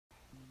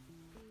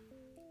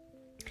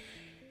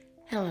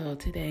Hello,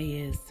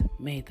 today is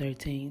May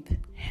 13th.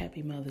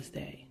 Happy Mother's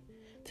Day.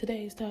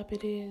 Today's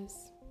topic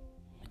is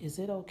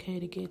it okay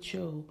to get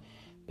your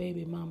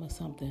baby mama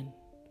something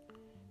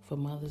for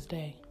Mother's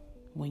Day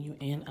when you're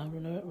in a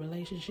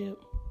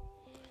relationship?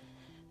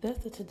 That's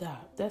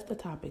the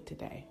topic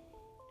today.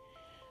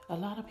 A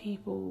lot of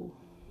people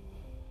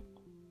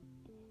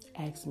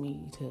ask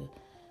me to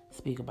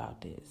speak about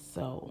this,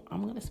 so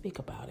I'm going to speak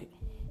about it.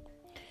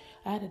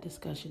 I had a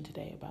discussion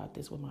today about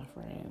this with my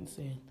friends,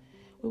 and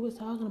we was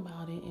talking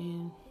about it,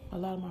 and a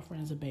lot of my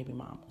friends are baby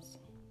mamas.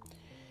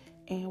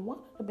 And one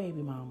of the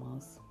baby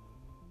mamas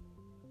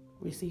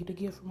received a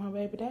gift from her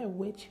baby dad,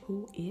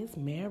 who is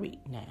married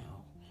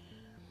now.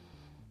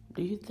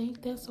 Do you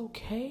think that's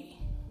okay?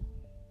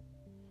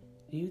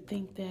 Do you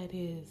think that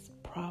is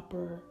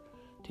proper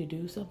to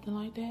do something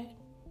like that?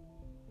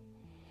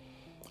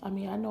 I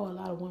mean, I know a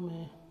lot of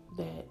women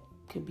that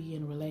could be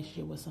in a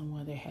relationship with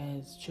someone that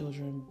has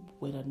children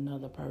with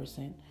another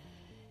person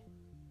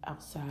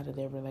outside of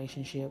their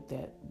relationship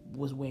that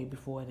was way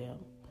before them.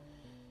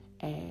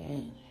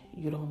 And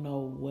you don't know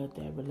what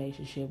that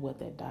relationship, what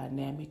that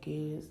dynamic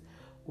is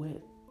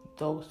with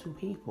those two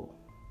people.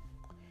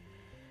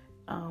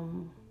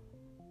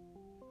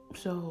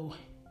 So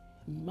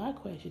my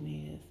question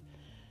is,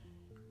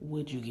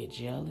 would you get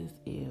jealous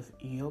if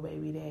your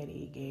baby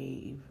daddy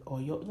gave,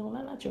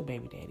 not your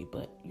baby daddy,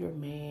 but your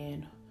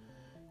man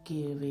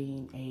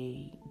giving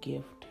a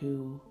gift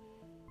to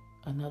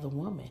another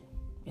woman,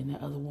 and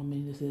that other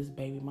woman is his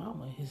baby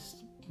mama,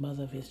 his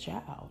mother of his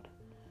child?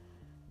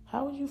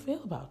 How would you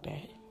feel about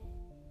that?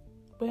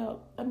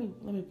 Well, let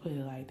me put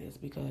it like this,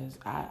 because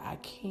I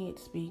can't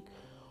speak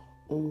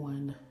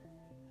on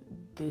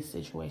this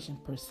situation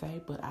per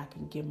se, but I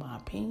can give my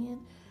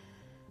opinion.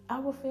 I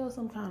would feel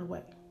some kind of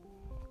way,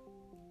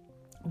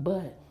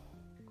 but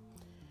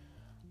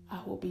I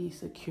will be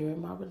secure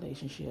in my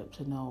relationship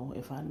to know,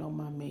 if I know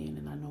my man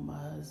and I know my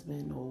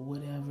husband, or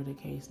whatever the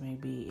case may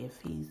be,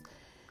 if he's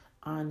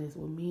honest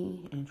with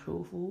me and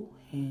truthful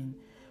and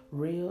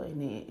real,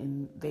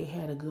 and they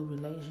had a good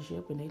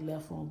relationship and they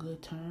left on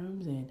good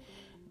terms, and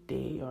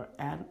they are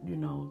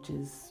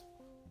just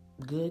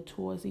good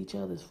towards each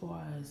other as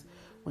far as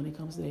when it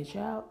comes to their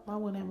child, I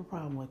wouldn't have a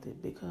problem with it,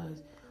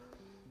 because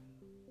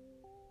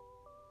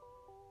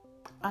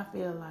I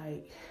feel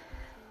like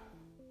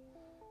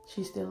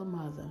she's still a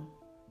mother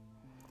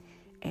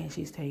and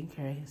she's taking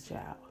care of his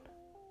child.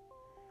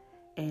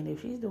 And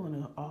if she's doing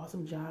an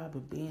awesome job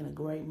of being a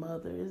great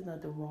mother, there's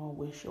nothing wrong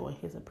with showing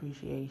his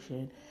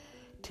appreciation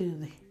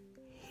to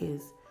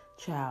his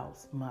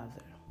child's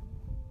mother.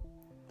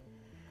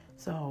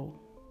 So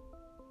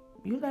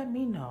you let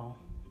me know.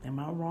 Am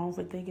I wrong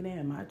for thinking that?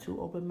 Am I too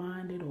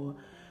open-minded, or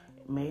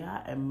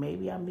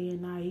maybe I'm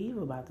being naive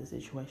about the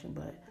situation?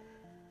 But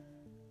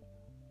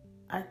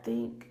I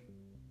think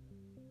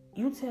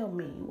you tell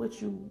me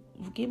you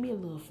give me a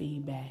little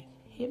feedback.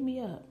 Hit me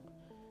up.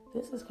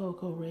 This is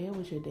Coco Red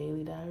with your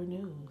Daily Diary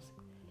News.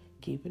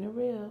 Keeping it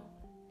real.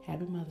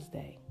 Happy Mother's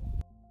Day.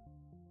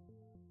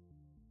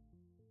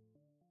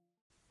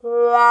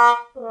 La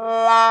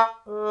la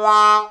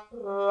la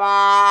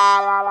la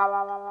la la la.